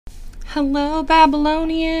Hello,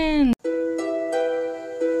 Babylonian!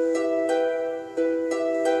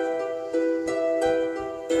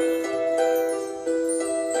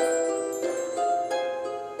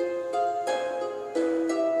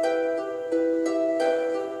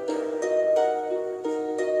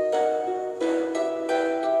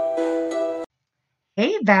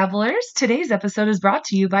 Hey, Babblers! Today's episode is brought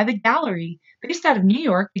to you by The Gallery. Based out of New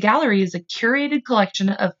York, The Gallery is a curated collection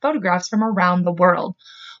of photographs from around the world.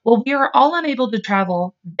 While we are all unable to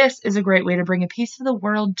travel, this is a great way to bring a piece of the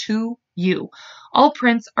world to you. All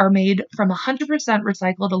prints are made from 100%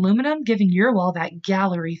 recycled aluminum, giving your wall that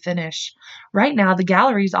gallery finish. Right now, The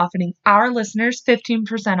Gallery is offering our listeners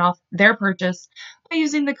 15% off their purchase by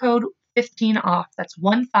using the code 15OFF. That's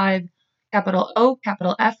 15, capital O,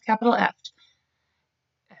 capital F, capital F.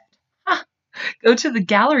 Go to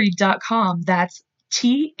thegallery.com. That's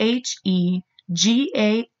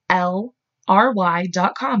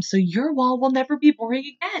TheGallery.com. So your wall will never be boring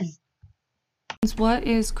again. What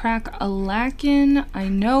is crack-a-lackin'? I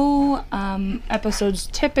know episodes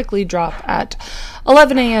typically drop at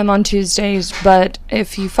 11 a.m. on Tuesdays, but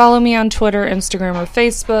if you follow me on Twitter, Instagram, or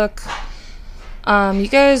Facebook, you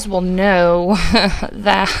guys will know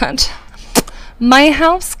that my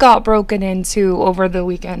house got broken into over the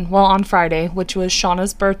weekend, well, on Friday, which was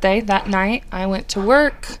Shauna's birthday. That night, I went to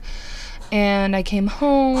work, and I came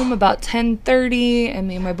home about 10:30, and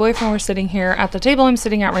me and my boyfriend were sitting here at the table I'm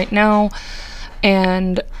sitting at right now,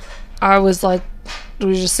 and I was like, we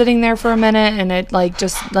were just sitting there for a minute, and it,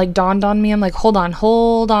 just dawned on me. I'm like, hold on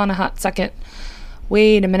a hot second.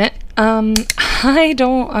 Wait a minute. I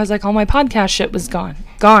was like, all my podcast shit was gone.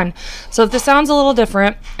 So if this sounds a little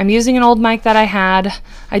different, I'm using an old mic that I had.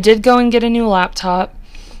 I did go and get a new laptop.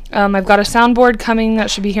 I've got a soundboard coming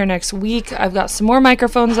that should be here next week. I've got some more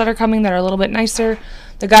microphones that are coming that are a little bit nicer.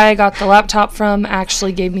 The guy I got the laptop from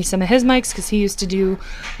actually gave me some of his mics because he used to do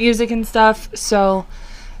music and stuff. So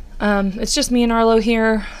it's just me and Arlo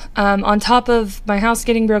here. On top of my house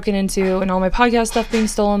getting broken into and all my podcast stuff being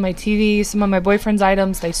stolen, my TV, some of my boyfriend's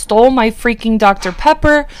items, they stole my freaking Dr.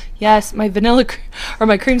 Pepper. Yes, my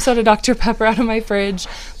my cream soda Dr. Pepper out of my fridge,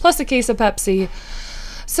 plus a case of Pepsi.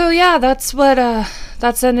 So yeah, that's what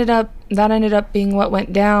that ended up being what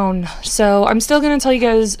went down. So I'm still gonna tell you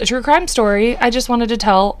guys a true crime story. I just wanted to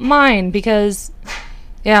tell mine because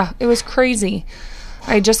yeah, it was crazy.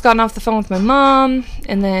 I had just gotten off the phone with my mom,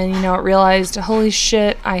 and then, I realized, holy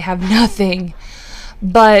shit, I have nothing.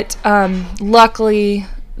 But luckily,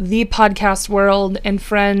 the podcast world and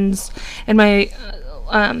friends and my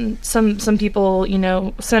some people,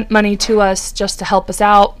 sent money to us just to help us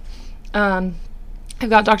out. I've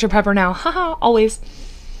got Dr. Pepper now, haha, always.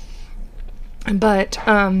 But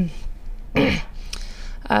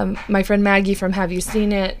my friend Maggie from Have You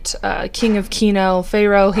Seen It, King of Kino,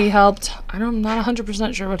 Pharaoh, he helped. I'm not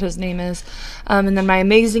 100% sure what his name is. And then my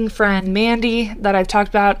amazing friend Mandy, that I've talked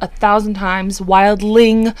about 1,000 times,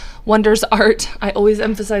 Wildling Wonders Art. I always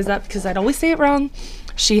emphasize that because I'd always say it wrong.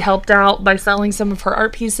 She helped out by selling some of her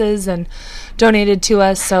art pieces and donated to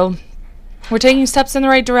us. So we're taking steps in the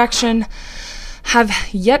right direction. Have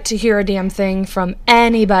yet to hear a damn thing from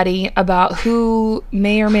anybody about who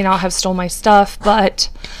may or may not have stole my stuff, but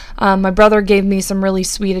my brother gave me some really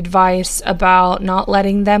sweet advice about not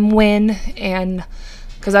letting them win, and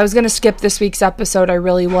because I was going to skip this week's episode, I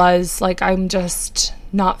really was, I'm just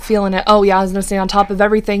not feeling it. Oh yeah, I was going to say, on top of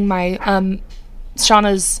everything, my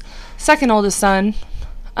Shauna's second oldest son,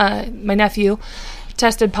 my nephew,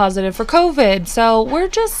 tested positive for COVID, so we're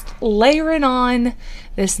just layering on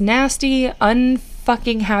this nasty,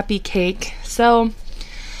 unfucking happy cake. So,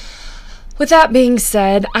 with that being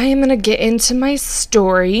said, I am going to get into my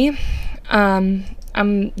story.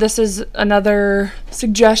 This is another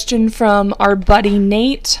suggestion from our buddy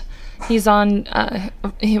Nate. He's on,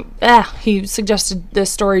 he suggested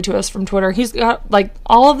this story to us from Twitter. He's got,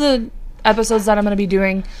 all of the episodes that I'm going to be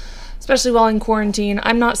doing, especially while in quarantine.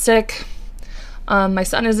 I'm not sick. My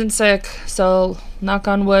son isn't sick, so knock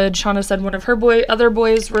on wood. Shauna said one of her other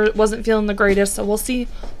boys wasn't feeling the greatest, so we'll see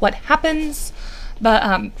what happens.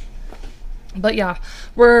 But yeah,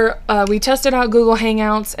 we tested out Google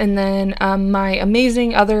Hangouts, and then my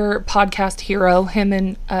amazing other podcast hero, him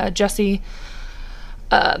and Jesse,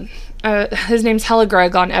 his name's Hella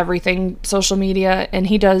Greg on everything social media, and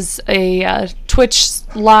he does a Twitch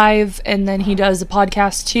live, and then he does a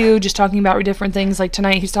podcast too, just talking about different things. Like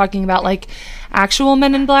tonight he's talking about actual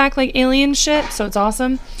Men in Black, alien shit, so it's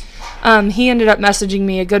awesome. He ended up messaging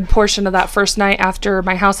me a good portion of that first night after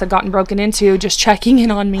my house had gotten broken into, just checking in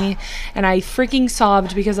on me, and I freaking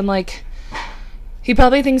sobbed because I'm like, he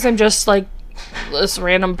probably thinks I'm just this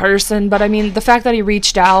random person, but I mean, the fact that he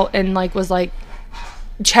reached out and like was like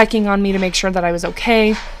checking on me to make sure that I was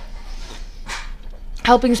okay,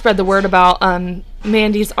 helping spread the word about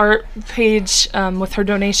Mandy's art page with her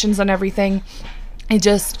donations and everything. I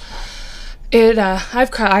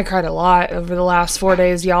cried a lot over the last 4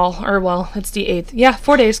 days, y'all. Or, well, it's the 8th. Yeah,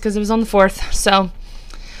 4 days, because it was on the 4th. So,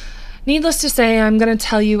 needless to say, I'm going to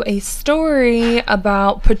tell you a story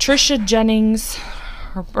about Patricia Jennings,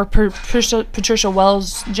 or Patricia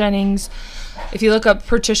Wells Jennings. If you look up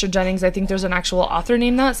Patricia Jennings, I think there's an actual author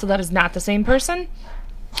named that, so that is not the same person.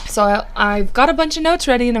 So, I've got a bunch of notes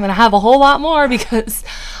ready, and I'm going to have a whole lot more, because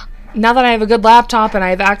now that I have a good laptop and I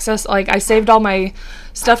have access, like, I saved all my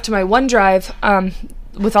stuff to my OneDrive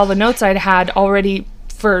with all the notes I'd had already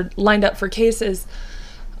lined up for cases.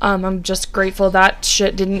 I'm just grateful that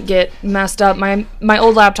shit didn't get messed up. My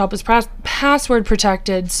old laptop was password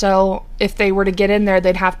protected, so if they were to get in there,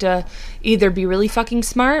 they'd have to either be really fucking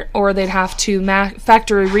smart or they'd have to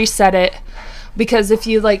factory reset it, because if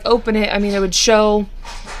you like open it, I mean, it would show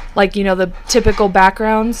like, you know, the typical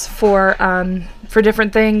backgrounds for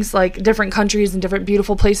different things, like different countries and different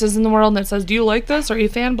beautiful places in the world, and it says, do you like this? Are you a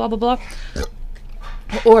fan? Blah, blah, blah.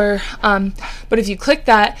 Or, but if you click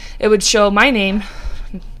that, it would show my name,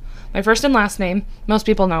 my first and last name. Most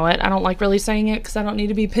people know it. I don't like really saying it because I don't need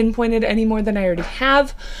to be pinpointed any more than I already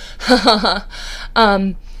have.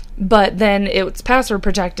 But then it's password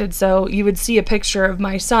protected, so you would see a picture of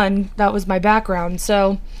my son. That was my background.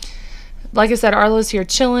 So, like I said, Arlo's here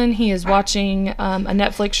chilling. He is watching a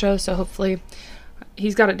Netflix show, so hopefully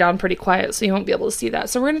he's got it down pretty quiet, so you won't be able to see that.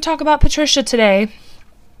 So we're going to talk about Patricia today.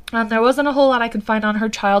 There wasn't a whole lot I could find on her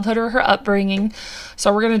childhood or her upbringing,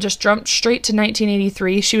 so we're going to just jump straight to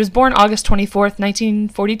 1983. She was born August 24th,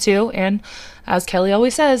 1942, and as Kelly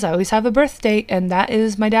always says, I always have a birth date, and that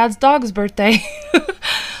is my dad's dog's birthday.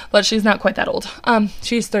 But she's not quite that old.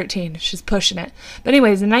 She's 13. She's pushing it. But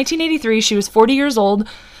anyways, in 1983, she was 40 years old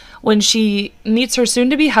when she meets her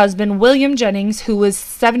soon-to-be husband, William Jennings, who was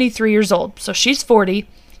 73 years old. So she's 40,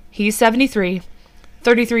 he's 73,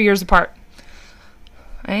 33 years apart.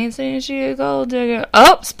 I ain't saying she a gold digger.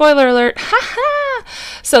 Oh, spoiler alert. Ha ha!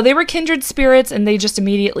 So they were kindred spirits, and they just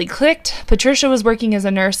immediately clicked. Patricia was working as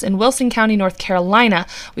a nurse in Wilson County, North Carolina.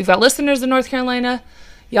 We've got listeners in North Carolina.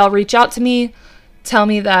 Y'all reach out to me. Tell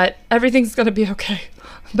me that everything's going to be okay.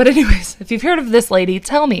 But anyways, if you've heard of this lady,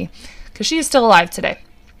 tell me, because she is still alive today.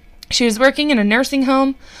 She was working in a nursing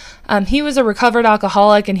home. He was a recovered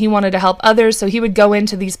alcoholic, and he wanted to help others, so he would go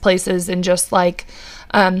into these places and just like,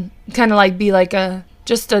 kind of like be like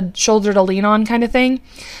just a shoulder to lean on kind of thing.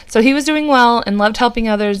 So he was doing well and loved helping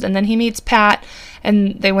others, and then he meets Pat,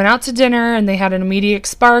 and they went out to dinner, and they had an immediate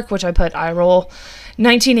spark, which I put eye roll.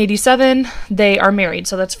 1987, they are married,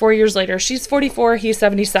 so that's 4 years later. She's 44, he's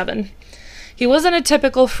 77. He wasn't a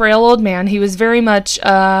typical frail old man. He was very much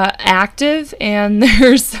active, and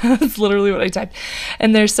that's literally what I typed,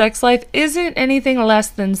 and their sex life isn't anything less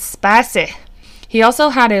than spicy. He also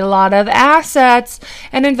had a lot of assets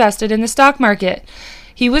and invested in the stock market.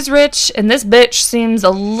 He was rich, and this bitch seems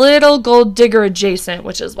a little gold digger adjacent,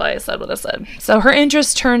 which is why I said what I said. So her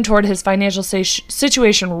interest turned toward his financial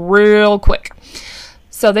situation real quick.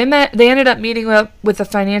 So they ended up meeting up with a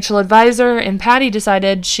financial advisor, and Patty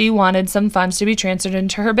decided she wanted some funds to be transferred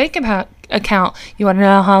into her bank account. You want to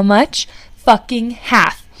know how much? Fucking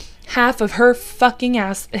half. Half of her fucking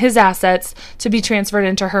his assets to be transferred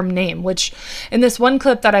into her name, which in this one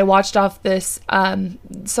clip that I watched off this, one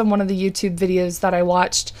of the YouTube videos that I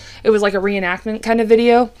watched, it was like a reenactment kind of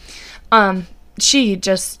video. She's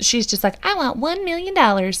just like, I want $1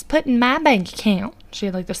 million put in my bank account. She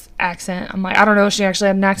had like this accent. I'm like, I don't know if she actually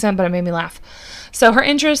had an accent, but it made me laugh. So her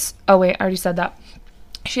interests, oh wait, I already said that.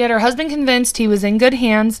 She had her husband convinced he was in good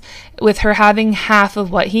hands with her having half of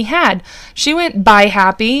what he had. She went buy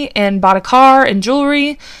happy and bought a car and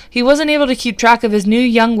jewelry. He wasn't able to keep track of his new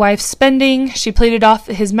young wife's spending. She played it off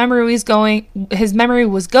his memory was going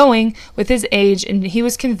with his age, and he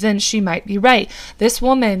was convinced she might be right. This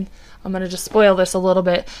woman, I'm going to just spoil this a little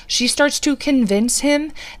bit. She starts to convince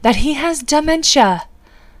him that he has dementia.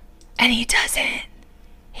 And he doesn't.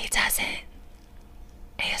 He doesn't.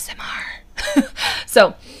 ASMR.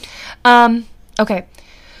 So, okay.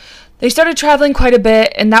 They started traveling quite a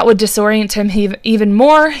bit, and that would disorient him even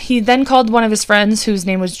more. He then called one of his friends, whose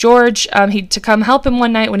name was George, to come help him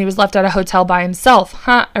one night when he was left at a hotel by himself.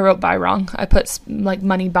 I wrote buy wrong. I put like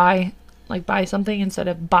money buy, like buy something instead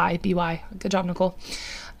of buy, B-Y. Good job, Nicole.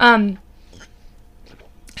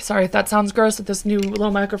 Sorry if that sounds gross with this new little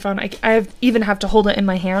microphone. I even have to hold it in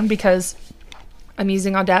my hand because I'm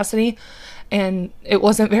using Audacity, and it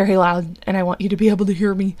wasn't very loud, and I want you to be able to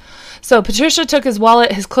hear me. So Patricia took his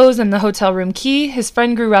wallet, his clothes, and the hotel room key. His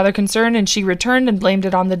friend grew rather concerned, and she returned and blamed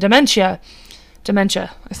it on the dementia.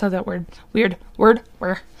 Dementia. I saw that word. Weird. Word.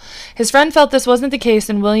 Where? His friend felt this wasn't the case,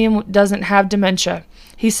 and William doesn't have dementia.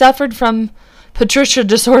 He suffered from Patricia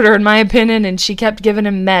disorder, in my opinion, and she kept giving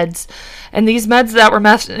him meds. And these meds that were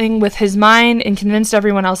messing with his mind and convinced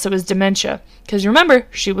everyone else it was dementia. Because remember,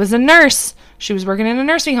 she was a nurse. She was working in a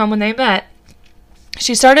nursing home when they met.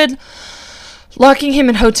 She started locking him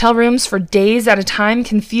in hotel rooms for days at a time,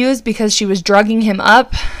 confused because she was drugging him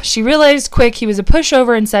up. She realized quick he was a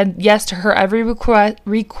pushover and said yes to her every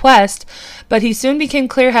request, but he soon became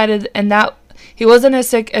clear-headed and that he wasn't as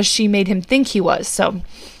sick as she made him think he was. So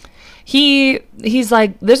he's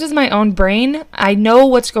like, this is my own brain. I know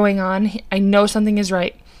what's going on. I know something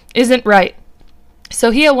isn't right.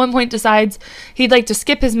 So he at one point decides he'd like to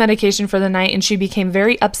skip his medication for the night, and she became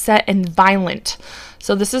very upset and violent.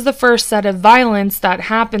 So this is the first set of violence that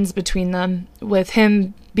happens between them, with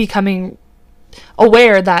him becoming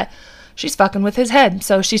aware that she's fucking with his head.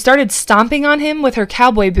 So she started stomping on him with her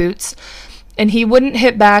cowboy boots, and he wouldn't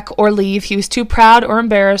hit back or leave. He was too proud or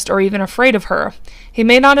embarrassed or even afraid of her. He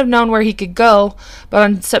may not have known where he could go, but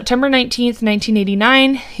on September 19th,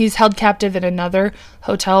 1989, he's held captive in another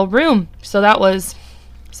hotel room. So that was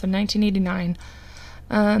 1989.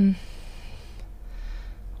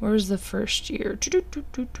 Where's the first year?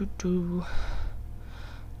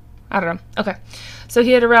 I don't know. Okay. So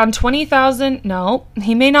he had around 20,000. No,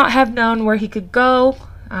 he may not have known where he could go.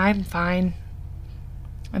 I'm fine.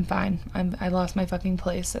 I lost my fucking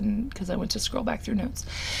place because I went to scroll back through notes.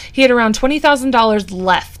 He had around $20,000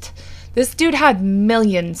 left. This dude had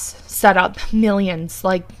millions set up. Millions.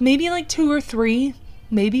 Maybe 2 or 3,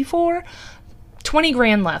 maybe 4. 20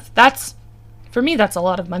 grand left. For me, that's a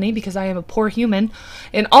lot of money because I am a poor human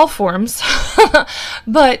in all forms.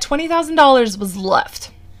 But $20,000 was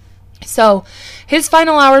left. So his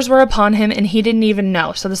final hours were upon him, and he didn't even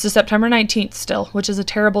know. So this is September 19th still, which is a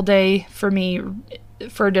terrible day for me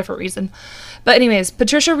for a different reason. But anyways,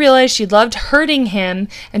 Patricia realized she loved hurting him,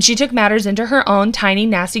 and she took matters into her own tiny,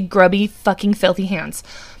 nasty, grubby, fucking filthy hands.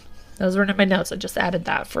 Those weren't in my notes. I just added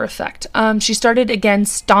that for effect. She started again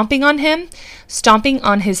stomping on him, stomping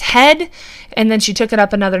on his head, and then she took it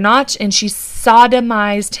up another notch, and she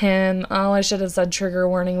sodomized him. Oh, I should have said trigger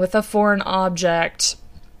warning, with a foreign object.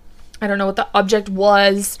 I don't know what the object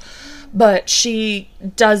was, but she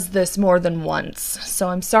does this more than once. So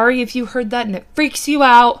I'm sorry if you heard that and it freaks you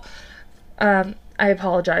out. I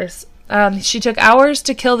apologize. She took hours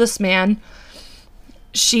to kill this man.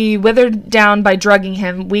 She withered down by drugging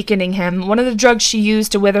him, weakening him. One of the drugs she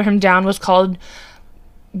used to wither him down was called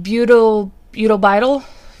butyl butyl.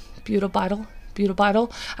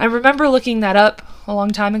 I remember looking that up a long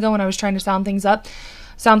time ago when I was trying to sound things out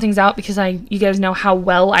because you guys know how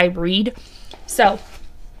well I read. So,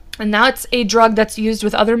 and that's a drug that's used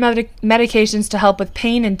with other medications to help with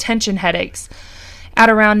pain and tension headaches. At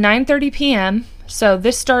around 9:30 p.m., so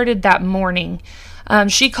this started that morning,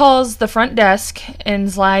 she calls the front desk and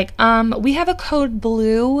is like, we have a code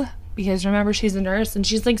blue, because remember, she's a nurse and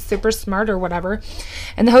she's super smart or whatever.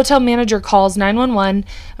 And the hotel manager calls 911.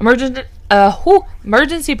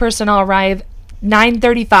 Emergency personnel arrive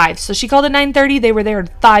 9:35. So she called at 9:30. They were there in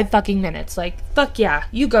 5 fucking minutes. Fuck yeah,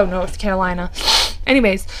 you go, North Carolina.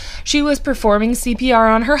 Anyways, she was performing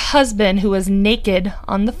CPR on her husband, who was naked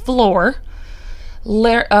on the floor.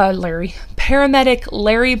 Paramedic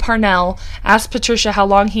Larry Parnell asked Patricia how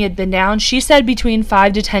long he had been down. She said between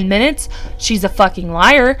 5 to 10 minutes. She's a fucking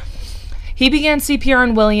liar. He began CPR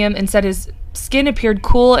on William and said his skin appeared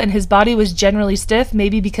cool and his body was generally stiff,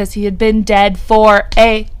 maybe because he had been dead for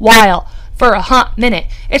a while, for a hot minute.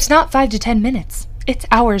 It's not 5 to 10 minutes. It's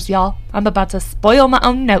hours, y'all. I'm about to spoil my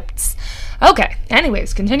own notes. Okay,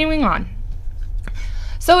 anyways, continuing on.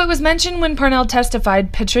 So it was mentioned when Parnell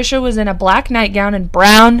testified, Patricia was in a black nightgown and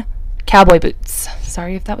brown cowboy boots.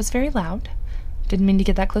 Sorry if that was very loud. Didn't mean to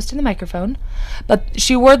get that close to the microphone. But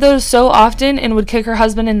she wore those so often and would kick her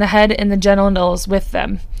husband in the head and the genitals with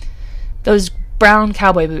them. Those brown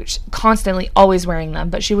cowboy boots. Constantly, always wearing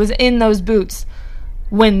them. But she was in those boots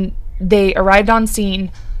when they arrived on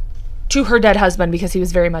scene to her dead husband, because he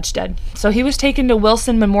was very much dead. So he was taken to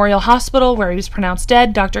Wilson Memorial Hospital, where he was pronounced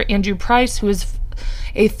dead. Dr. Andrew Price, who is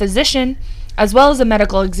a physician as well as a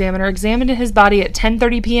medical examiner, examined his body at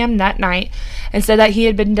 10:30 p.m. that night and said that he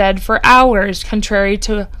had been dead for hours, contrary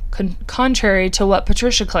to what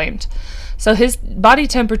Patricia claimed. So his body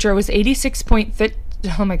temperature was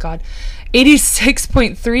 86.5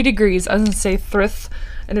 86.3 degrees. I was going to say thrith,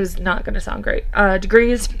 and it was not going to sound great.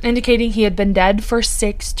 Degrees, indicating he had been dead for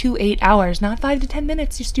 6 to 8 hours. Not 5 to 10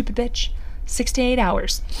 minutes, you stupid bitch. 6 to 8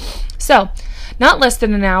 hours. So, not less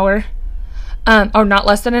than an hour. Or not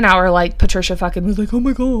less than an hour, like Patricia fucking was like, oh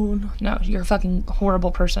my god. No, you're a fucking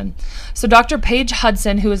horrible person. So Dr. Paige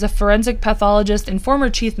Hudson, who is a forensic pathologist and former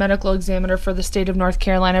chief medical examiner for the state of North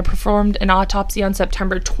Carolina, performed an autopsy on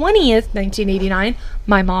September 20th, 1989,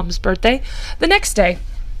 my mom's birthday. The next day,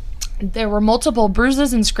 there were multiple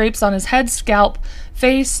bruises and scrapes on his head, scalp,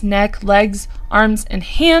 face, neck, legs, arms, and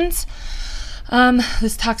hands.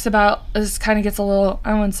 This kind of gets a little,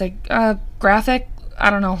 I wouldn't say graphic. I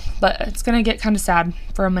don't know, but it's going to get kind of sad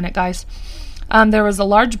for a minute, guys. There was a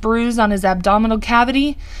large bruise on his abdominal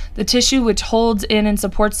cavity, the tissue which holds in and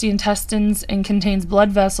supports the intestines and contains blood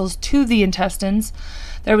vessels to the intestines.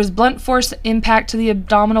 There was blunt force impact to the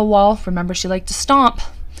abdominal wall. Remember, she liked to stomp.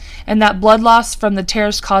 And that blood loss from the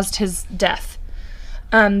tears caused his death.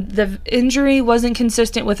 The injury wasn't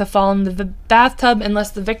consistent with a fall in the bathtub unless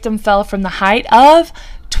the victim fell from the height of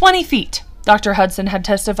 20 feet. Dr. Hudson had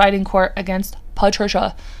testified in court against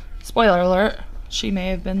Patricia. Spoiler alert, she may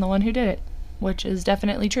have been the one who did it, which is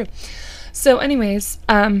definitely true. So anyways,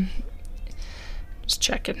 just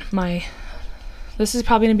checking this is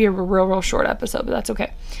probably going to be a real short episode, but that's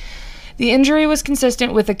okay. The injury was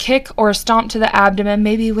consistent with a kick or a stomp to the abdomen,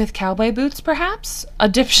 maybe with cowboy boots perhaps.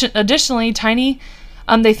 Additionally,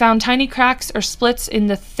 they found tiny cracks or splits in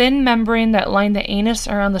the thin membrane that lined the anus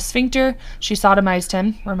around the sphincter. She sodomized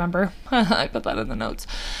him, remember? I put that in the notes.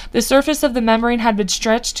 The surface of the membrane had been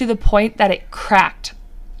stretched to the point that it cracked.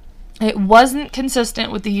 It wasn't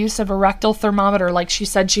consistent with the use of a rectal thermometer like she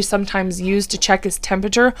said she sometimes used to check his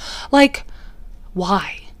temperature. Like,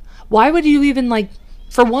 why? Why would you even,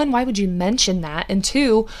 for one, why would you mention that? And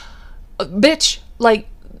two, bitch,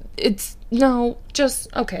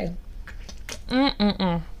 okay.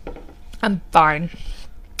 I'm fine.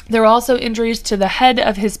 There were also injuries to the head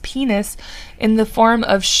of his penis in the form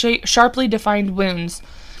of sharply defined wounds.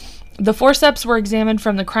 The forceps were examined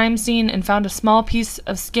from the crime scene and found a small piece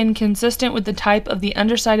of skin consistent with the type of the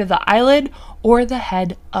underside of the eyelid or the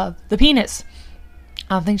head of the penis.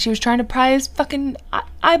 I don't think she was trying to pry his fucking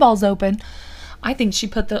eyeballs open. I think she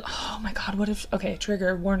put oh my god, what if, okay,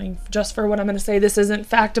 trigger warning just for what I'm going to say. This isn't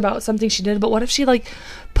fact about something she did, but what if she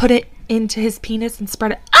put it into his penis and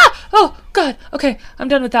spread it? Oh god, okay, I'm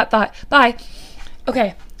done with that thought. Bye.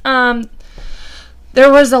 Okay,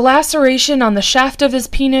 there was a laceration on the shaft of his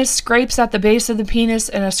penis, scrapes at the base of the penis,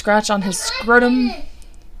 and a scratch on his scrotum.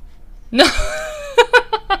 No.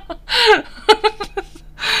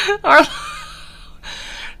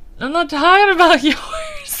 I'm not talking about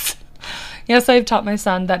yours. Yes, I've taught my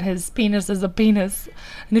son that his penis is a penis.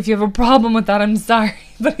 And if you have a problem with that, I'm sorry.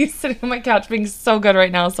 But he's sitting on my couch being so good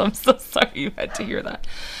right now, so I'm so sorry you had to hear that.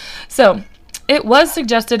 So, it was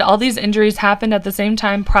suggested all these injuries happened at the same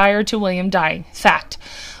time prior to William dying. Fact.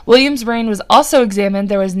 William's brain was also examined.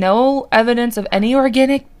 There was no evidence of any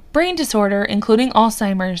organic brain disorder, including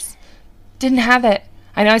Alzheimer's. Didn't have it.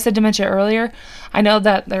 I know I said dementia earlier. I know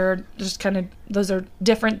that they're just kind of, those are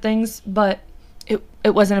different things, but it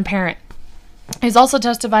wasn't apparent. He's also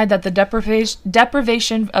testified that the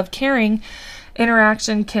deprivation of caring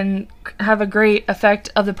interaction can have a great effect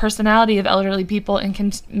of the personality of elderly people and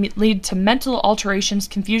can lead to mental alterations,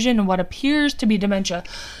 confusion, and what appears to be dementia.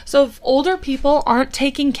 So if older people aren't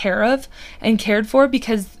taken care of and cared for,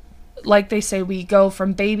 because like they say, we go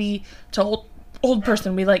from baby to old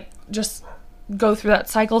person, we just go through that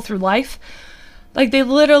cycle through life. It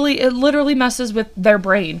literally messes with their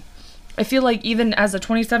brain. I feel like even as a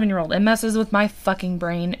 27-year-old, it messes with my fucking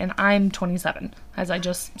brain, and I'm 27, as I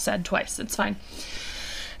just said twice. It's fine.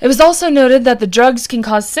 It was also noted that the drugs can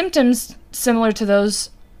cause symptoms similar to those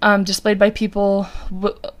displayed by people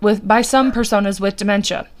by some personas with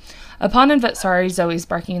dementia. Sorry, Zoe's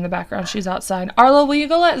barking in the background. She's outside. Arlo, will you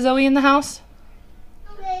go let Zoe in the house?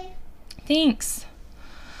 Okay. Thanks.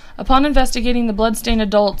 Upon investigating the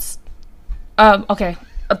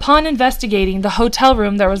hotel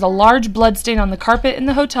room, there was a large blood stain on the carpet in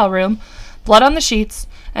the hotel room, blood on the sheets,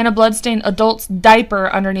 and a blood-stained adult's diaper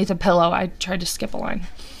underneath a pillow. I tried to skip a line.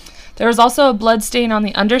 There was also a blood stain on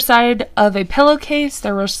the underside of a pillowcase.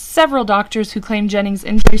 There were several doctors who claimed Jennings'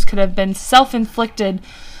 injuries could have been self-inflicted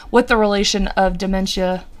with the relation of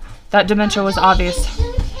dementia. That dementia was obvious.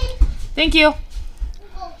 Thank you.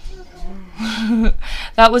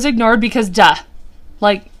 That was ignored because duh.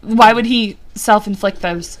 Why would he self-inflict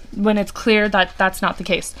those when it's clear that that's not the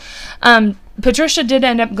case? Patricia did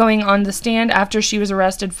end up going on the stand after she was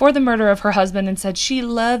arrested for the murder of her husband and said she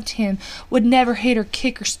loved him, would never hit or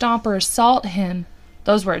kick or stomp or assault him.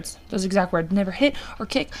 Those words, those exact words, never hit or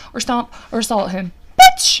kick or stomp or assault him.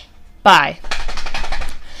 Bitch! Bye.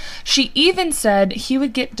 She even said he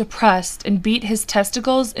would get depressed and beat his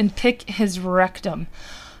testicles and pick his rectum.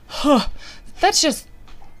 That's just,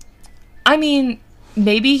 I mean,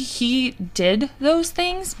 maybe he did those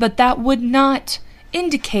things, but that would not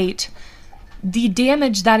indicate the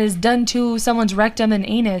damage that is done to someone's rectum and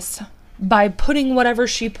anus by putting whatever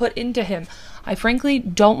she put into him. I frankly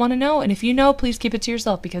don't want to know, and if you know, please keep it to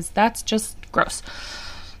yourself, because that's just gross.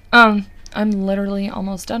 I'm literally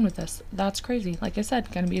almost done with this. That's crazy. Like I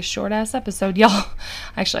said, gonna be a short-ass episode, y'all.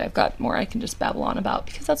 Actually, I've got more I can just babble on about,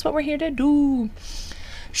 because that's what we're here to do.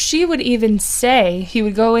 She would even say he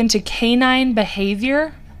would go into canine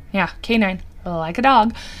behavior. Yeah, canine, like a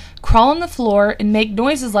dog. Crawl on the floor and make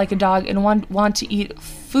noises like a dog and want to eat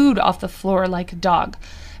food off the floor like a dog.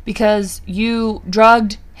 Because you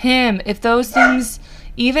drugged him. If those things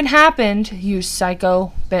even happened, you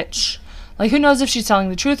psycho bitch. Like, who knows if she's telling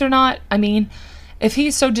the truth or not? I mean, if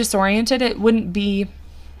he's so disoriented, it wouldn't be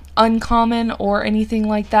uncommon or anything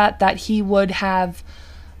like that he would have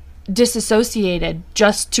disassociated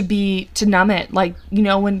just to numb it. Like, you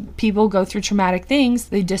know, when people go through traumatic things,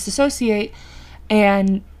 they disassociate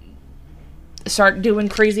and start doing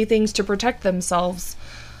crazy things to protect themselves.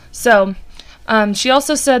 So, she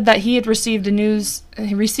also said that he received the news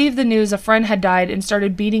a friend had died and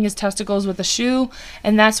started beating his testicles with a shoe,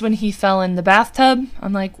 and that's when he fell in the bathtub.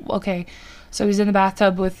 I'm like, okay, so he's in the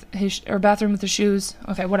bathtub with bathroom with the shoes.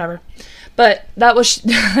 Okay, whatever. But that was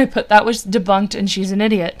that was debunked, and she's an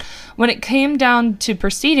idiot. When it came down to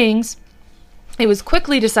proceedings, it was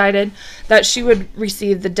quickly decided that she would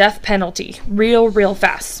receive the death penalty real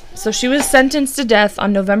fast. So she was sentenced to death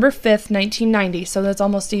on November 5th, 1990. So that's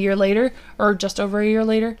almost a year later, or just over a year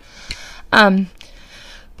later.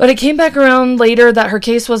 But it came back around later that her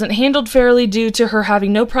case wasn't handled fairly due to her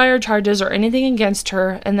having no prior charges or anything against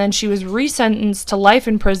her. And then she was resentenced to life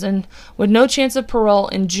in prison with no chance of parole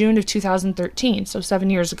in June of 2013. So 7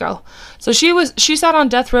 years ago. So she sat on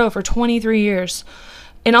death row for 23 years.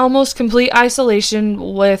 In almost complete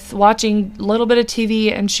isolation with watching a little bit of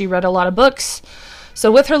TV, and she read a lot of books.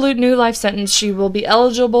 So with her new life sentence, she will be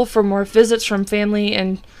eligible for more visits from family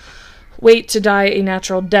and wait to die a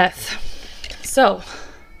natural death. So,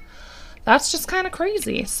 that's just kind of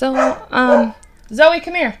crazy. So, Zoe,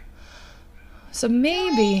 come here. So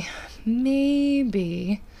maybe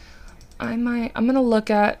I'm going to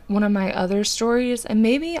look at one of my other stories, and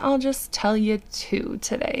maybe I'll just tell you two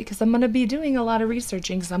today, because I'm going to be doing a lot of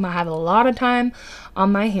researching, because I'm going to have a lot of time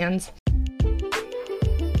on my hands.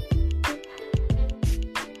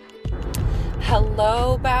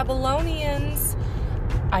 Hello, Babylonians.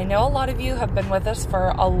 I know a lot of you have been with us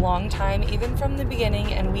for a long time, even from the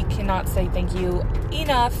beginning, and we cannot say thank you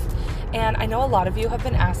enough. And I know a lot of you have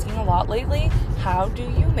been asking a lot lately, how do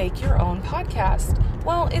you make your own podcast?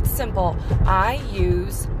 Well, it's simple. I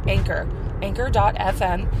use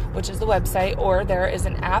anchor.fm, which is the website, or there is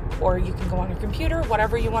an app, or you can go on your computer,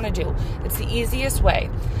 whatever you want to do. It's the easiest way.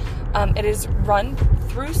 It is run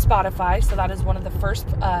through Spotify, so that is one of the first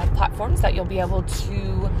platforms that you'll be able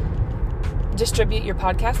to distribute your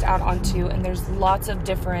podcast out onto, and there's lots of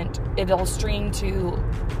it'll stream to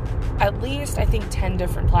at least, I think, 10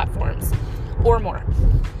 different platforms or more.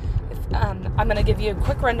 I'm going to give you a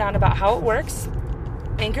quick rundown about how it works.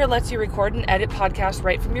 Anchor lets you record and edit podcasts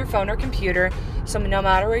right from your phone or computer, so no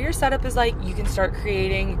matter where your setup is like, you can start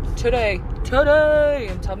creating today,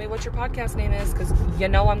 and tell me what your podcast name is, because you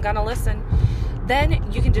know I'm going to listen.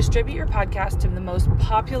 Then you can distribute your podcast to the most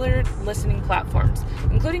popular listening platforms,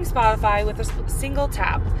 including Spotify, with a single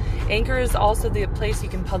tap. Anchor is also the place you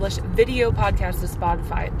can publish video podcasts to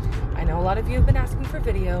Spotify. I know a lot of you have been asking for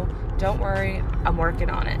video. Don't worry, I'm working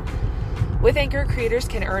on it. With Anchor, creators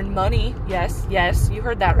can earn money, yes, you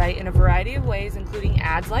heard that right, in a variety of ways, including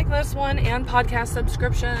ads like this one and podcast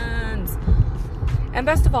subscriptions. And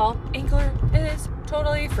best of all, Anchor is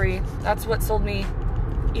totally free. That's what sold me,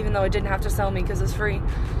 even though it didn't have to sell me because it's free.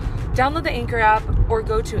 Download the Anchor app or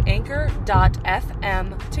go to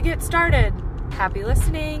anchor.fm to get started. Happy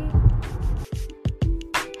listening.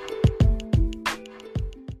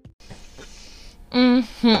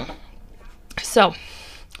 So,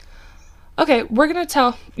 okay, we're going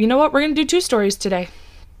to you know what? We're going to do two stories today.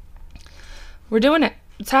 We're doing it.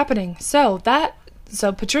 It's happening. So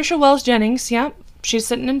Patricia Wells Jennings, yeah, she's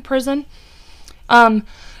sitting in prison.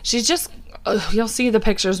 She's just, you'll see the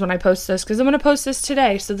pictures when I post this, because I'm going to post this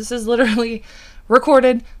today. So this is literally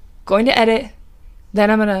recorded, going to edit, then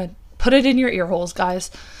I'm going to put it in your ear holes, guys.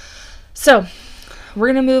 So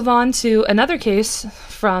we're going to move on to another case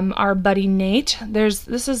from our buddy Nate.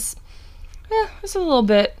 This is a little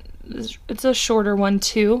bit, it's a shorter one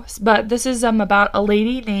too, but this is about a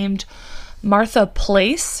lady named Martha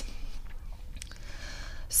Place.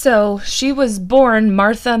 So she was born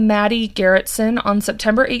Martha Maddie Garrettson on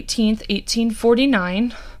September 18th,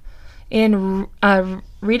 1849 in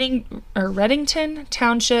Reddington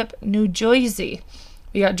Township, New Jersey.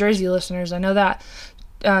 We got Jersey listeners, I know that.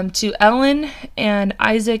 To Ellen and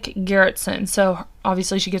Isaac Garrettson. So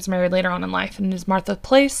obviously she gets married later on in life and is Martha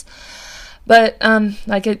Place. But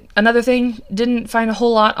another thing, didn't find a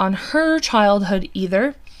whole lot on her childhood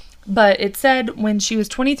either. But it said when she was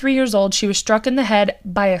 23 years old, she was struck in the head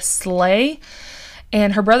by a sleigh.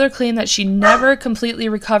 And her brother claimed that she never completely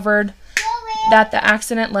recovered, that the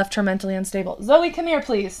accident left her mentally unstable. Zoe, come here,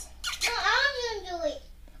 please. No, I'm going to do it.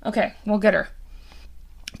 Okay, we'll get her.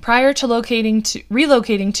 Prior to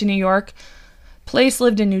relocating to New York, Place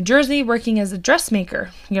lived in New Jersey working as a dressmaker.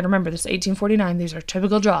 You gotta remember, this is 1849. These are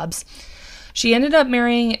typical jobs. She ended up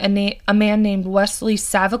marrying a man named Wesley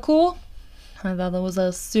Savicool. I thought that was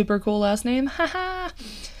a super cool last name. Haha.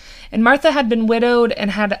 And Martha had been widowed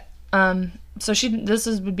and had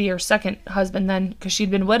would be her second husband then, because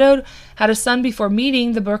she'd been widowed, had a son before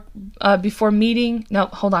meeting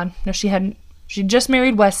she hadn't. She just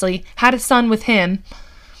married Wesley, had a son with him,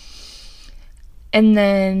 and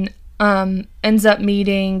then ends up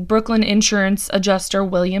meeting Brooklyn insurance adjuster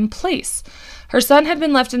William Place. Her son had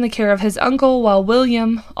been left in the care of his uncle, while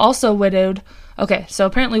William, also widowed. Okay, so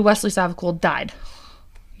apparently Wesley Savicool died.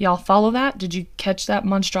 Y'all follow that? Did you catch that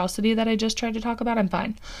monstrosity that I just tried to talk about? I'm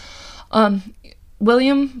fine.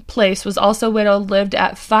 William Place was also widowed, lived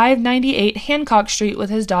at 598 Hancock Street with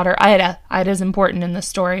his daughter Ida. Ida's important in this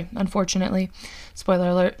story, unfortunately. Spoiler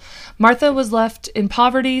alert. Martha was left in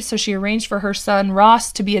poverty, so she arranged for her son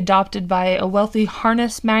Ross to be adopted by a wealthy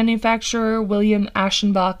harness manufacturer, William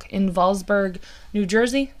Aschenbach, in Valsburg, New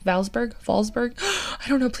Jersey. Valsburg? I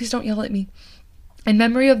don't know, please don't yell at me. In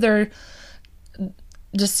memory of their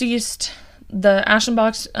deceased, the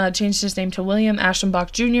Aschenbachs changed his name to William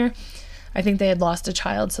Aschenbach Jr. I think they had lost a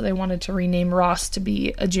child, so they wanted to rename Ross to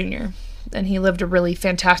be a junior. And he lived a really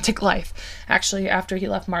fantastic life, actually, after he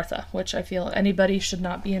left Martha, which I feel anybody should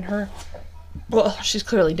not be in her. Well, she's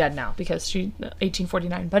clearly dead now because she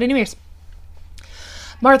 1849. But anyways,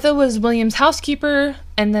 Martha was William's housekeeper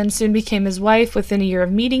and then soon became his wife within a year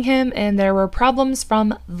of meeting him, and there were problems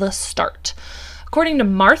from the start. According to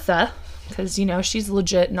Martha, because, she's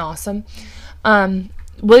legit and awesome,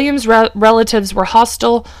 William's relatives were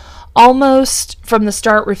hostile, almost from the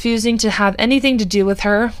start, refusing to have anything to do with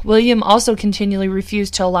her. William also continually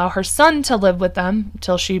refused to allow her son to live with them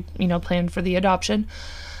until she, planned for the adoption.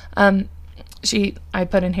 I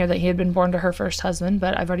put in here that he had been born to her first husband,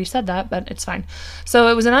 but I've already said that, but it's fine. So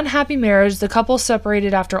it was an unhappy marriage. The couple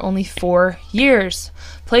separated after only 4 years.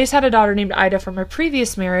 Place had a daughter named Ida from her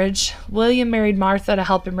previous marriage. William married Martha to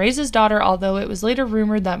help him raise his daughter, although it was later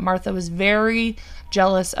rumored that Martha was very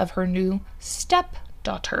jealous of her new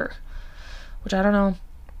stepdaughter, which I don't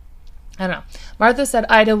know. Martha said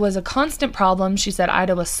Ida was a constant problem. She said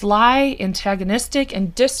Ida was sly, antagonistic,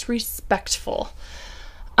 and disrespectful.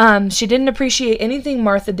 She didn't appreciate anything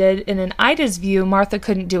Martha did, and in Ida's view, Martha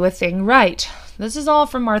couldn't do a thing right. This is all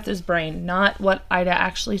from Martha's brain, not what Ida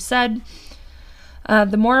actually said.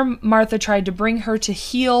 The more Martha tried to bring her to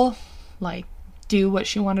heel, do what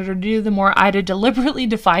she wanted her to do, the more Ida deliberately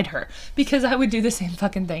defied her, because I would do the same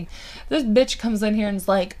fucking thing. This bitch comes in here and is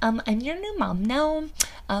like, I'm your new mom now,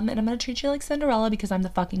 and I'm gonna treat you like Cinderella because I'm the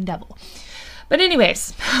fucking devil. But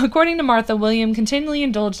anyways, according to Martha, William continually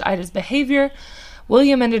indulged Ida's behavior.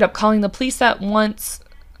 William ended up calling the police at least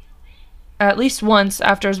once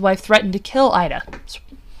after his wife threatened to kill Ida.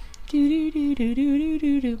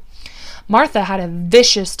 Martha had a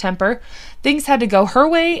vicious temper. Things had to go her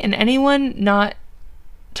way, and anyone not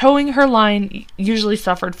towing her line usually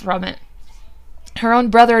suffered from it. Her own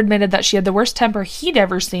brother admitted that she had the worst temper he'd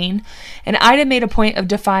ever seen, and Ida made a point of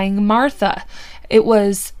defying Martha. It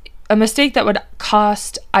was a mistake that would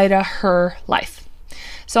cost Ida her life.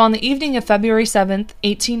 So on the evening of February 7th,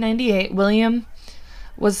 1898, William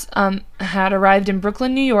had arrived in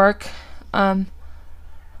Brooklyn, New York,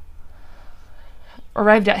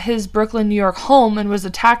 arrived at his Brooklyn, New York home and was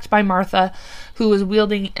attacked by Martha, who was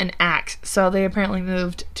wielding an axe. So they apparently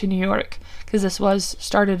moved to New York because this was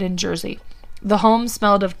started in Jersey. The home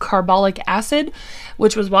smelled of carbolic acid,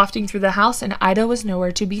 which was wafting through the house, and Ida was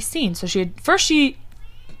nowhere to be seen. So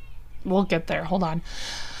we'll get there. Hold on.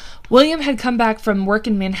 William had come back from work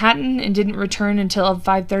in Manhattan and didn't return until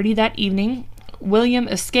 5:30 that evening. William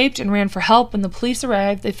escaped and ran for help. When the police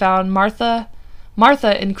arrived, they found Martha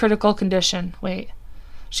in critical condition. Wait.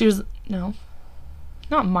 No.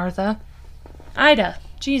 Not Martha. Ida.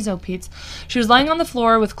 Jeez, oh Pete's. She was lying on the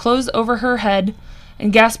floor with clothes over her head,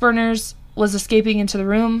 and gas burners was escaping into the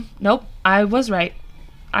room. Nope, I was right.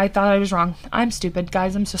 I thought I was wrong. I'm stupid,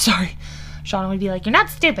 guys. I'm so sorry. Shauna would be like, "You're not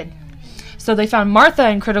stupid." So they found Martha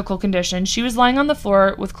in critical condition. She was lying on the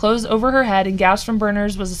floor with clothes over her head, and gas from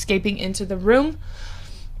burners was escaping into the room.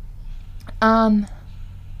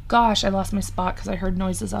 Gosh, I lost my spot because I heard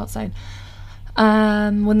noises outside.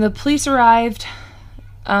 When the police arrived,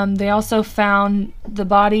 they also found the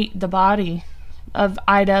body of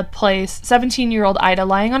Ida Place, 17-year-old Ida,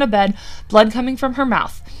 lying on a bed, blood coming from her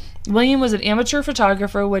mouth. William was an amateur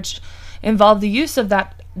photographer, which involved the use of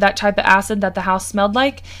that type of acid that the house smelled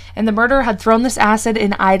like, and the murderer had thrown this acid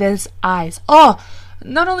in Ida's eyes. Oh,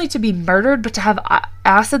 not only to be murdered, but to have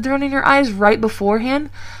acid thrown in your eyes right beforehand.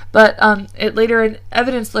 But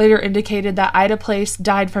evidence later indicated that Ida Place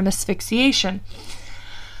died from asphyxiation.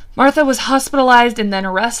 Martha was hospitalized and then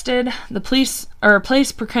arrested. The police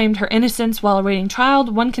proclaimed her innocence while awaiting trial.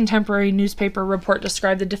 One contemporary newspaper report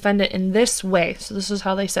described the defendant in this way. So this is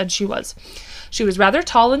how they said she was. She was rather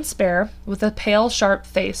tall and spare, with a pale, sharp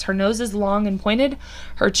face. Her nose is long and pointed,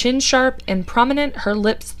 her chin sharp and prominent, her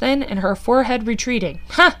lips thin, and her forehead retreating.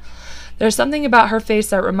 There's something about her face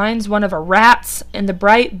that reminds one of a rat's, and the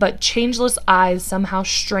bright but changeless eyes somehow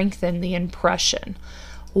strengthen the impression.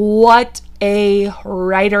 What a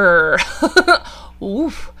writer.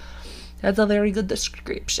 Oof. That's a very good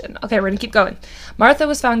description. Okay, we're going to keep going. Martha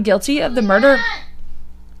was found guilty of the murder.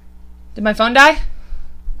 Did my phone die?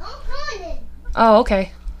 Oh,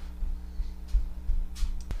 okay.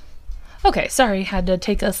 Okay, sorry. Had to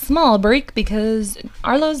take a small break because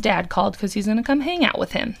Arlo's dad called because he's going to come hang out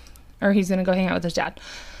with him. Or he's going to go hang out with his dad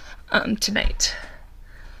tonight.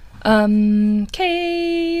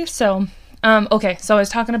 Okay, so I was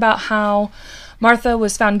talking about how Martha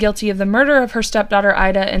was found guilty of the murder of her stepdaughter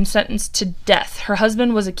Ida and sentenced to death. Her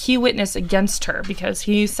husband was a key witness against her because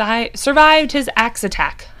he survived his axe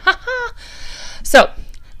attack. So,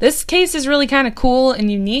 this case is really kind of cool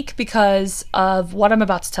and unique because of what I'm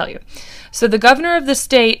about to tell you. So, the governor of the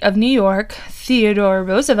state of New York, Theodore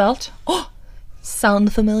Roosevelt,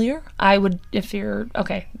 sound familiar? I would, if you're,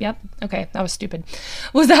 okay, yep, okay, that was stupid,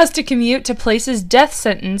 was asked to commute to Place's death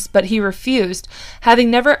sentence, but he refused. Having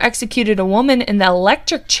never executed a woman in the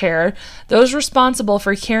electric chair, those responsible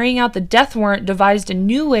for carrying out the death warrant devised a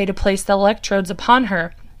new way to place the electrodes upon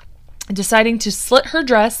her, deciding to slit her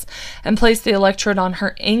dress and place the electrode on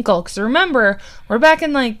her ankle. Because remember, we're back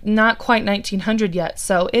in not quite 1900 yet,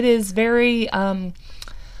 so it is very,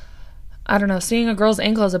 seeing a girl's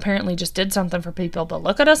ankles apparently just did something for people, but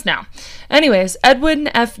look at us now. Anyways, Edwin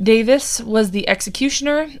F. Davis was the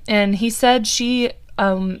executioner, and he said she,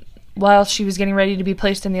 while she was getting ready to be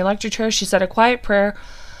placed in the electric chair, she said a quiet prayer.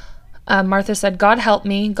 Martha said, "God help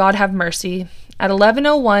me, God have mercy." At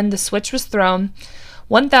 11:01, the switch was thrown.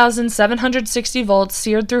 1,760 volts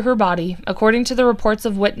seared through her body. According to the reports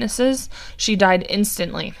of witnesses, she died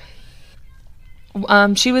instantly.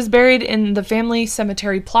 She was buried in the family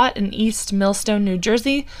cemetery plot in East Millstone, New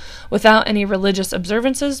Jersey, without any religious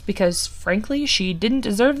observances because, frankly, she didn't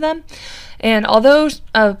deserve them. And although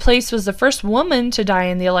Place was the first woman to die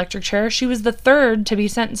in the electric chair, she was the third to be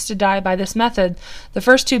sentenced to die by this method, the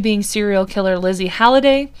first two being serial killer Lizzie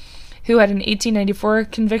Halliday, who had an 1894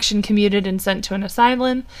 conviction commuted and sent to an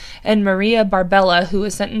asylum, and Maria Barbella, who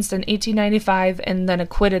was sentenced in 1895 and then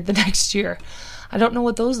acquitted the next year. I don't know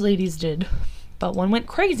what those ladies did, but one went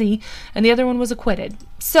crazy and the other one was acquitted.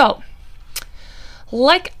 So,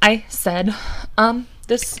 like I said,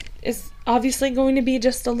 this is obviously going to be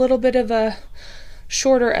just a little bit of a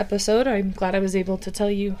shorter episode. I'm glad I was able to tell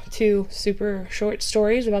you 2 super short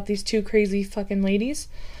stories about these 2 crazy fucking ladies.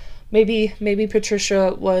 Maybe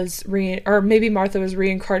Patricia maybe Martha was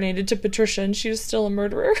reincarnated to Patricia and she was still a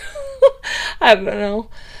murderer. I don't know.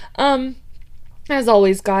 As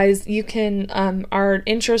always, guys, you can, our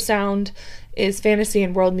intro sound is Fantasy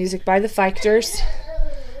and World Music by the Feichters.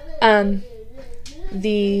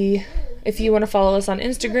 If you want to follow us on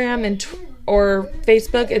Instagram or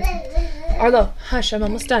Facebook, it's Arlo, hush, I'm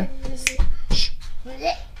almost done. Shh.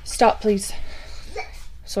 Stop, please.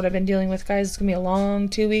 That's what I've been dealing with, guys. It's gonna be a long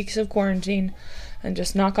 2 weeks of quarantine, and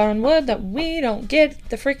just knock on wood that we don't get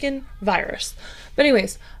the freaking virus. But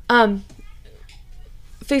anyways,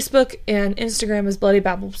 Facebook and Instagram is Bloody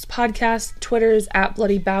Babbles Podcast. Twitter is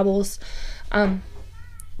 @Bloody Babbles.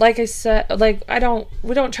 like I said, like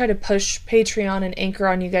we don't try to push Patreon and Anchor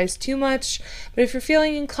on you guys too much, but if you're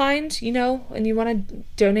feeling inclined, and you want to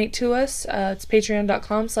donate to us, it's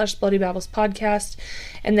patreon.com/bloodybabbles-podcast.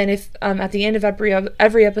 And then if at the end of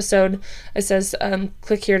every episode it says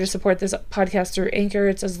click here to support this podcast through Anchor,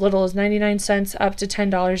 it's as little as 99 cents up to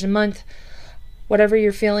 $10 a month. Whatever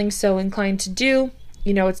you're feeling so inclined to do,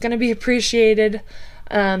 it's going to be appreciated.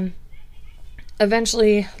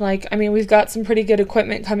 Eventually, we've got some pretty good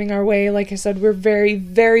equipment coming our way. Like I said, we're very,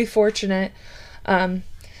 very fortunate that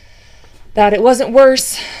it wasn't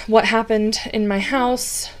worse what happened in my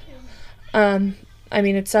house.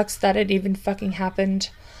 It sucks that it even fucking happened.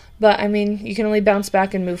 But, you can only bounce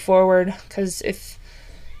back and move forward, because if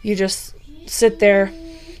you just sit there,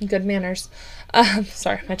 good manners.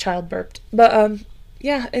 Sorry, my child burped. But,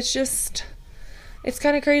 yeah, it's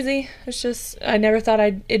kind of crazy. It's just, I never thought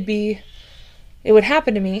it would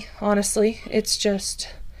happen to me, honestly. It's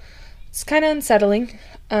kind of unsettling.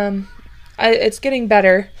 It's getting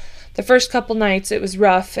better. The first couple nights, it was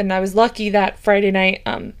rough, and I was lucky that Friday night,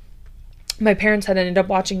 my parents had ended up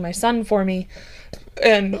watching my son for me,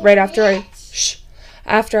 and right after I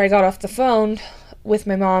got off the phone with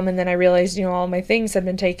my mom, and then I realized, all my things had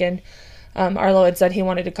been taken, Arlo had said he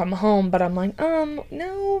wanted to come home, but I'm like,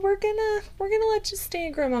 no, we're gonna let you stay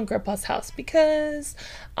at Grandma and Grandpa's house, because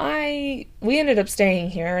we ended up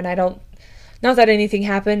staying here, and not that anything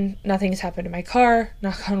happened, nothing's happened to my car,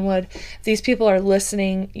 knock on wood. If these people are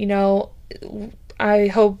listening, I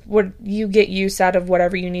hope you get use out of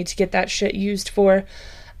whatever you need to get that shit used for.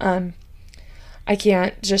 I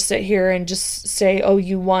can't just sit here and just say, oh,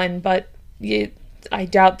 you won, but I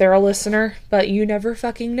doubt they're a listener, but you never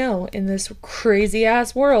fucking know in this crazy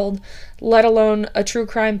ass world, let alone a true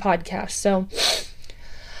crime podcast. So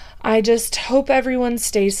I just hope everyone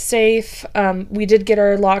stays safe. We did get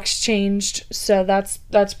our locks changed, so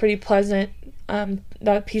that's pretty pleasant.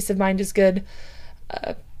 That peace of mind is good.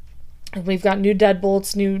 We've got new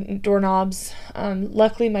deadbolts, new doorknobs.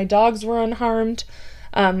 Luckily my dogs were unharmed.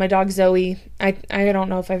 My dog Zoe, I don't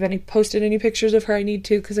know if I've posted any pictures of her. I need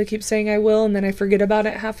to, because I keep saying I will, and then I forget about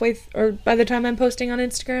it or by the time I'm posting on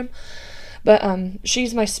Instagram. But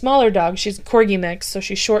she's my smaller dog. She's a corgi mix, so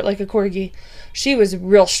she's short like a corgi. She was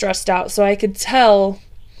real stressed out, so I could tell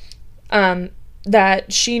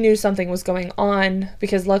that she knew something was going on,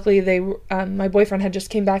 because luckily my boyfriend had just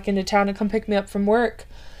came back into town to come pick me up from work,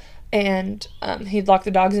 and he'd locked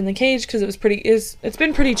the dogs in the cage because it's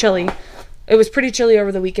been pretty chilly. It was pretty chilly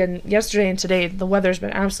over the weekend, yesterday and today. The weather's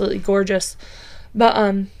been absolutely gorgeous. But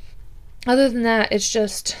other than that, it's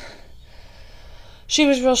just, she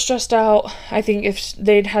was real stressed out. I think if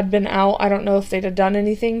they'd had been out, I don't know if they'd have done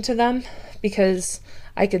anything to them, because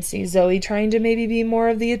I could see Zoe trying to maybe be more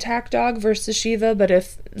of the attack dog versus Shiva, but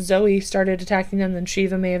if Zoe started attacking them, then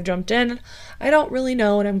Shiva may have jumped in. I don't really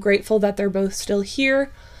know, and I'm grateful that they're both still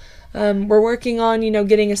here. We're working on,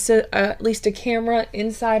 getting at least a camera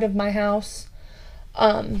inside of my house.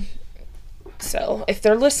 So if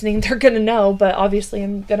they're listening, they're going to know, but obviously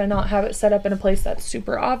I'm going to not have it set up in a place that's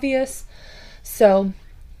super obvious. So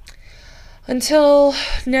until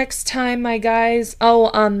next time, my guys.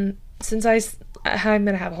 Since I'm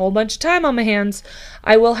going to have a whole bunch of time on my hands,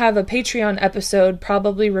 I will have a Patreon episode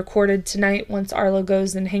probably recorded tonight once Arlo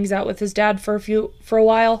goes and hangs out with his dad for a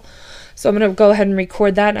while. So I'm going to go ahead and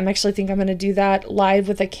record that. I'm going to do that live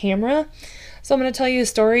with a camera. So I'm going to tell you a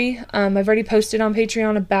story. I've already posted on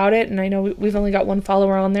Patreon about it, and I know we've only got one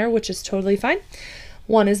follower on there, which is totally fine.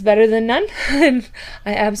 One is better than none, and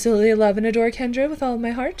I absolutely love and adore Kendra with all of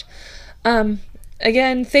my heart.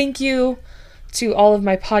 Again, thank you to all of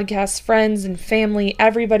my podcast friends and family,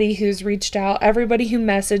 everybody who's reached out, everybody who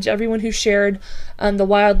messaged, everyone who shared the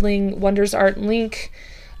Wildling Wonders Art link.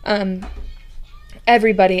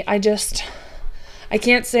 Everybody, I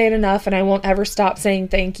can't say it enough, and I won't ever stop saying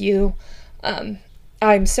thank you.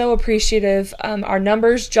 I'm so appreciative. Our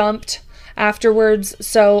numbers jumped afterwards,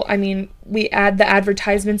 so we add the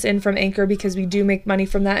advertisements in from Anchor because we do make money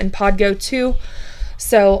from that, and Podgo too.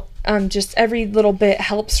 So just every little bit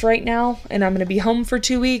helps right now, and I'm going to be home for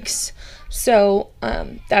 2 weeks, so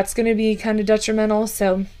that's going to be kind of detrimental.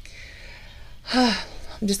 So I'm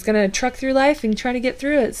just going to truck through life and try to get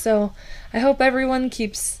through it. So I hope everyone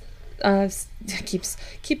keeps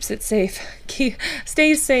it safe.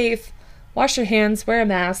 Stays safe. Wash your hands. Wear a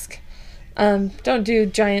mask. Don't do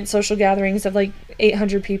giant social gatherings of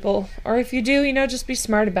 800 people. Or if you do, just be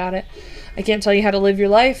smart about it. I can't tell you how to live your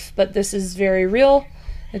life, but this is very real.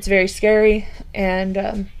 It's very scary. And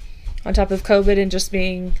on top of COVID and just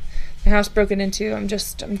being my house broken into, I'm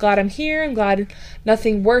glad I'm here. I'm glad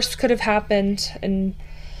nothing worse could have happened. And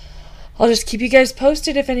I'll just keep you guys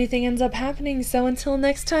posted if anything ends up happening. So until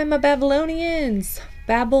next time, my Babylonians,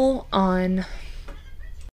 babble on.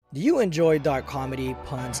 Do you enjoy dark comedy,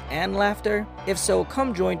 puns, and laughter? If so,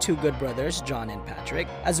 come join two good brothers, John and Patrick,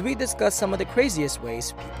 as we discuss some of the craziest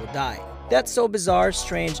ways people die. That's so bizarre,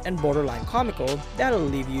 strange, and borderline comical that'll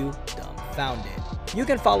leave you dumbfounded. You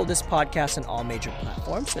can follow this podcast on all major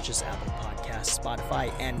platforms such as Apple Podcasts,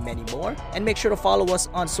 Spotify, and many more. And make sure to follow us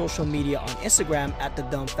on social media on Instagram at The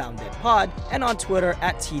Dumbfounded Pod and on Twitter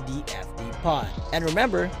at TDFD Pod. And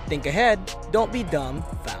remember, think ahead, don't be dumb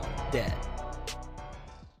found dead.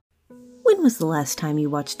 When was the last time you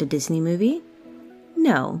watched a Disney movie?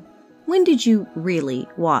 No. When did you really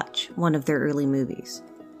watch one of their early movies?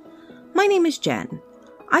 My name is Jen.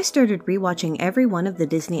 I started rewatching every one of the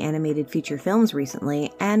Disney animated feature films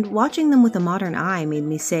recently, and watching them with a modern eye made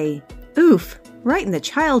me say, oof, right in the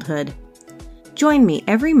childhood. Join me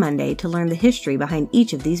every Monday to learn the history behind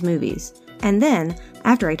each of these movies. And then,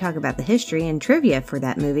 after I talk about the history and trivia for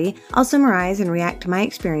that movie, I'll summarize and react to my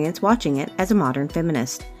experience watching it as a modern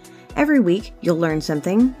feminist. Every week, you'll learn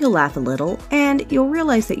something, you'll laugh a little, and you'll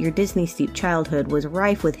realize that your Disney-steeped childhood was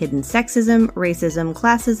rife with hidden sexism, racism,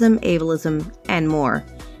 classism, ableism, and more.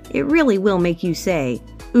 It really will make you say,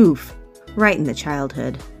 oof, right in the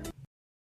childhood.